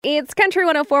It's Country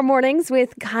 104 Mornings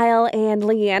with Kyle and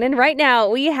Leanne. And right now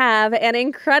we have an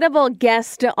incredible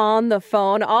guest on the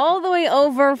phone all the way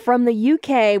over from the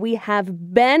UK. We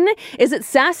have Ben. Is it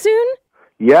Sassoon?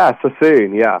 Yeah,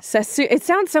 Sassoon, yeah. Sassoon. It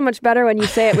sounds so much better when you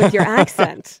say it with your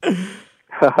accent.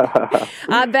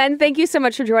 Ben, thank you so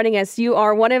much for joining us. You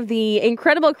are one of the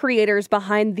incredible creators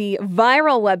behind the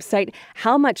viral website,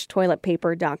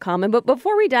 howmuchtoiletpaper.com. But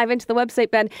before we dive into the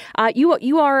website, Ben,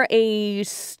 you are a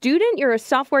student. You're a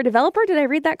software developer. Did I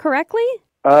read that correctly?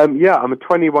 Yeah, I'm a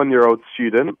 21-year-old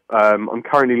student. I'm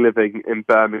currently living in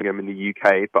Birmingham in the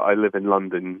UK, but I live in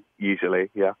London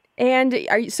usually, yeah. And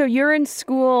so you're in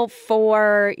school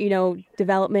for,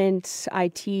 development,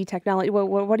 IT, technology.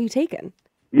 What are you taking?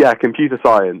 Yeah, computer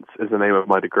science is the name of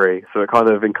my degree. So it kind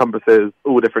of encompasses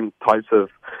all different types of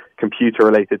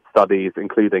computer-related studies,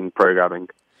 including programming.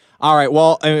 All right,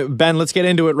 well, Ben, let's get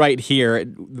into it right here.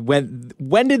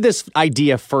 When did this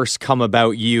idea first come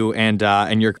about, you and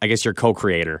your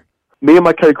co-creator? Me and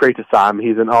my co-creator, Sam,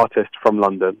 he's an artist from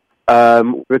London.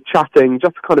 We're chatting,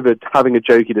 just kind of having a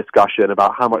jokey discussion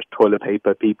about how much toilet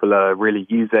paper people are really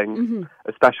using. Mm-hmm.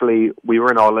 Especially, we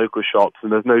were in our local shops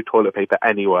and there's no toilet paper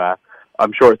anywhere.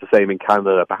 I'm sure it's the same in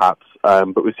Canada, perhaps,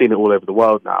 but we've seen it all over the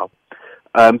world now.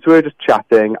 So we were just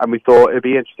chatting, and we thought it'd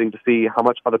be interesting to see how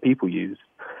much other people use.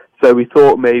 So we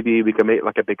thought maybe we could make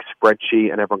like a big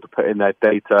spreadsheet and everyone could put in their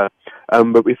data.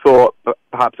 But we thought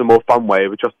perhaps a more fun way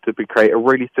was just to create a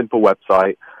really simple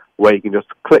website where you can just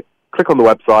click on the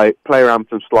website, play around with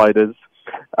some sliders.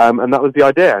 And that was the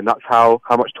idea, and that's how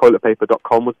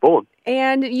howmuchtoiletpaper.com was born.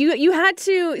 And you had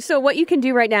to, so what you can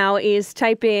do right now is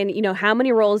type in, how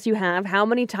many rolls you have, how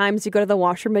many times you go to the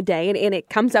washroom a day, and it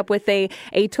comes up with a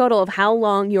total of how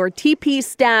long your TP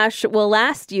stash will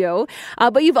last you.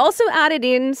 But you've also added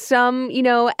in some,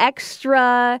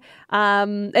 extra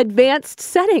advanced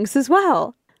settings as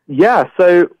well. Yeah,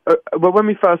 so when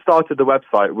we first started the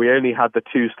website, we only had the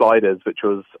two sliders, which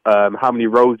was how many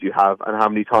rolls you have and how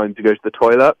many times you go to the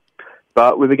toilet.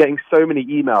 But we were getting so many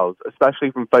emails,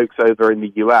 especially from folks over in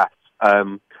the US,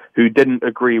 who didn't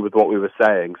agree with what we were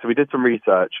saying. So we did some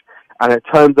research, and it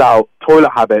turns out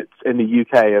toilet habits in the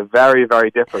UK are very,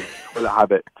 very different to toilet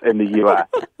habits in the US.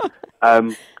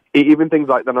 Even things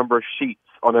like the number of sheets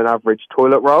on an average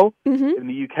toilet roll. Mm-hmm. In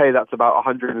the UK, that's about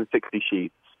 160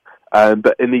 sheets.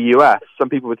 But in the US, some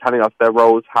people were telling us their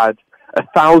rolls had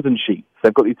 1,000 sheets.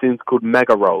 They've got these things called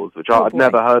mega rolls, which I'd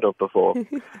never heard of before.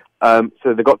 So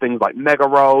they've got things like mega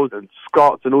rolls and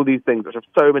Scots and all these things which have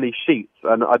so many sheets,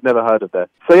 and I'd never heard of this.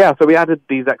 So we added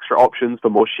these extra options for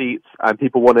more sheets, and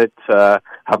people wanted to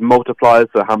have multipliers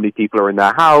for how many people are in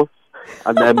their house.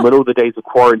 And then when all the days of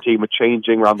quarantine were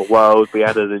changing around the world, we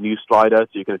added a new slider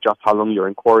so you can adjust how long you're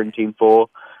in quarantine for.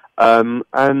 All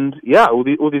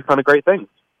these kind of great things.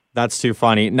 That's too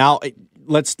funny. Now,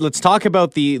 let's talk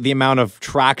about the amount of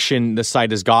traction the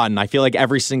site has gotten. I feel like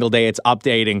every single day it's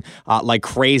updating like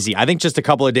crazy. I think just a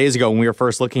couple of days ago when we were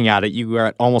first looking at it, you were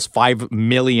at almost 5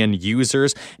 million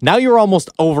users. Now you're almost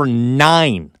over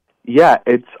 9. Yeah,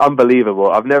 it's unbelievable.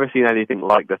 I've never seen anything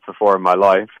like this before in my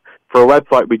life. For a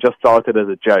website we just started as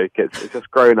a joke, it's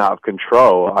just grown out of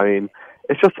control. I mean,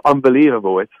 it's just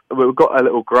unbelievable. We've got a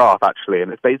little graph, actually,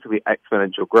 and it's basically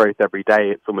exponential growth every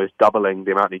day. It's almost doubling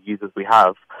the amount of users we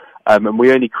have. And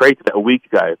we only created it a week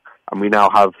ago, and we now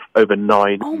have over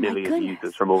 9 million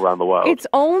users from all around the world. It's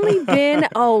only been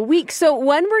a week. So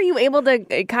when were you able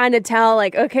to kind of tell,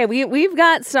 like, okay, we've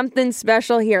got something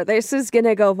special here. This is going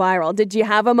to go viral. Did you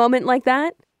have a moment like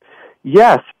that?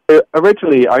 Yes.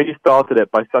 Originally, I only started it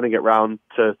by sending it around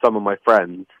to some of my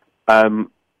friends,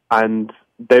 and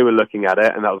they were looking at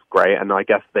it, and that was great, and I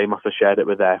guess they must have shared it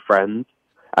with their friends,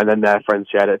 and then their friends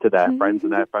shared it to their friends,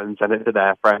 and their friends sent it to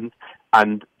their friends,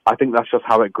 and I think that's just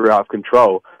how it grew out of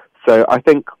control. So I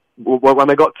think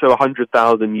when I got to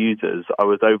 100,000 users, I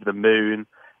was over the moon,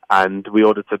 and we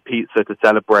ordered some pizza to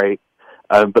celebrate.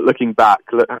 But looking back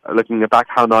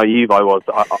how naive I was,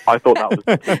 I thought that was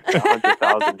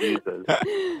 100,000 users.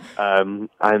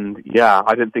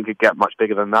 I didn't think it'd get much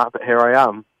bigger than that, but here I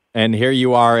am. And here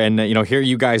you are, and here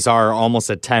you guys are almost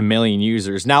at 10 million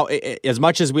users. Now, as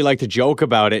much as we like to joke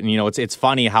about it, and it's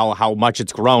funny how much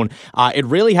it's grown, it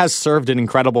really has served an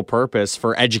incredible purpose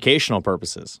for educational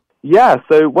purposes. Yeah,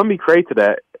 so when we created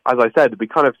it, as I said, we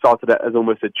kind of started it as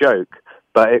almost a joke,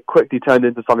 but it quickly turned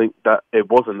into something that it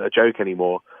wasn't a joke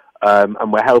anymore.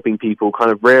 And we're helping people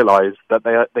kind of realize that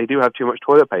they do have too much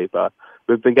toilet paper.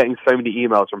 We've been getting so many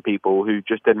emails from people who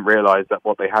just didn't realize that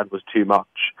what they had was too much.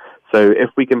 So if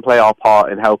we can play our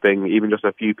part in helping even just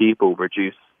a few people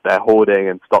reduce their hoarding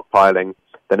and stockpiling,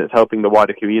 then it's helping the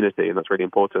wider community, and that's really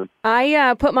important.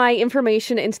 I put my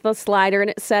information into the slider,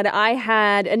 and it said I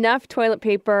had enough toilet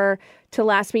paper to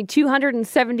last me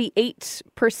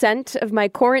 278% of my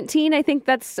quarantine. I think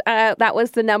that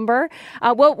was the number.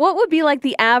 What would be like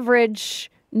the average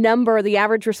number, the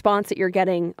average response that you're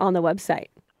getting on the website?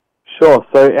 Sure.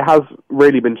 So it has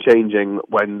really been changing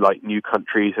when new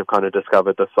countries have kind of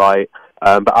discovered the site.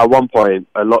 But at one point,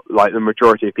 a lot, the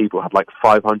majority of people had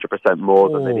 500% more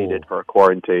than they needed for a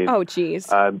quarantine. Oh, geez.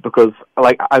 Because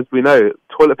as we know,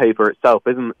 toilet paper itself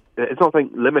it's not something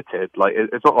limited.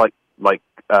 It's not like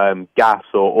gas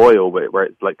or oil where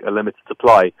it's a limited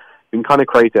supply. You can kind of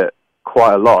create it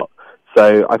quite a lot.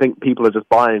 So I think people are just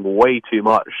buying way too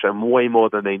much and way more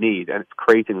than they need, and it's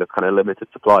creating this kind of limited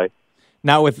supply.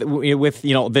 Now, with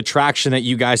the traction that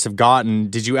you guys have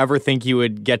gotten, did you ever think you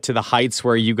would get to the heights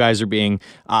where you guys are being,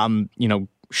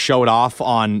 showed off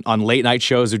on late night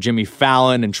shows with Jimmy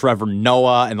Fallon and Trevor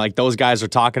Noah, and those guys are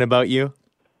talking about you?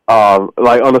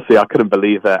 Honestly, I couldn't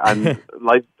believe it. And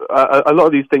a lot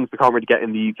of these things we can't really get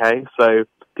in the UK. So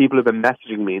people have been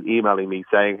messaging me and emailing me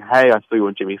saying, "Hey, I saw you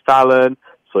on Jimmy Fallon,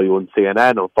 saw you on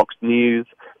CNN, on Fox News."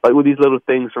 All these little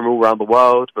things from all around the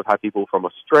world. We've had people from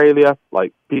Australia,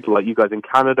 people like you guys in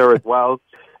Canada as well.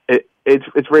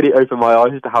 It's really opened my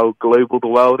eyes to how global the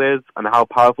world is and how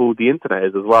powerful the internet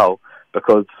is as well.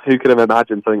 Because who could have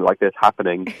imagined something like this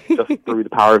happening just through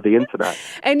the power of the internet?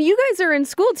 And you guys are in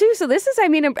school too, so this is,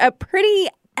 a pretty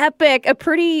epic, a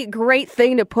pretty great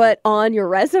thing to put on your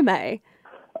resume.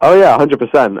 Oh yeah,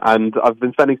 100%. And I've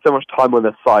been spending so much time on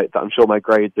this site that I'm sure my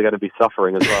grades are going to be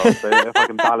suffering as well. So if I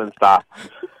can balance that,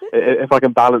 with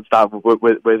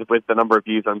the number of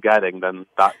views I'm getting, then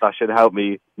that should help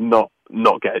me not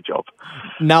get a job.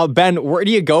 Now, Ben, where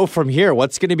do you go from here?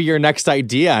 What's going to be your next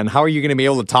idea, and how are you going to be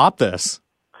able to top this?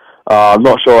 I'm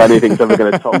not sure anything's ever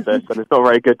going to top this, and it's not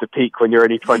very good to peak when you're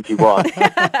only 21.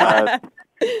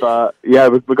 But yeah,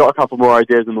 we've got a couple more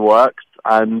ideas in the works,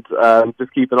 and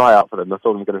just keep an eye out for them. That's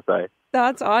all I'm going to say.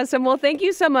 That's awesome. Well, thank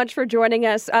you so much for joining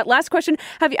us. Last question: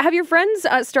 Have your friends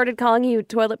started calling you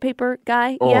toilet paper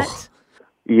guy yet?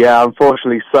 Yeah,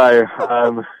 unfortunately so.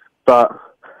 But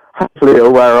hopefully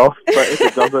it'll wear off. But if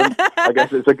it doesn't, I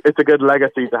guess it's a good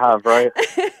legacy to have, right?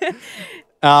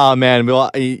 Oh man, well,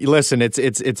 listen,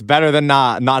 it's better than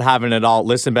not having it all.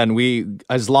 Listen, Ben,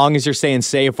 as long as you're staying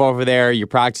safe over there, you're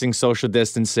practicing social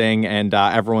distancing, and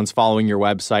everyone's following your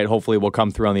website, hopefully we'll come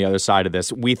through on the other side of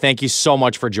this. We thank you so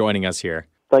much for joining us here.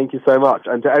 Thank you so much.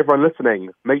 And to everyone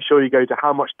listening, make sure you go to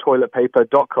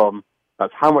howmuchtoiletpaper.com.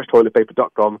 That's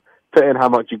howmuchtoiletpaper.com. Put in how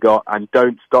much you got and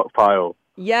don't stockpile.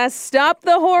 Yes, stop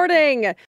the hoarding.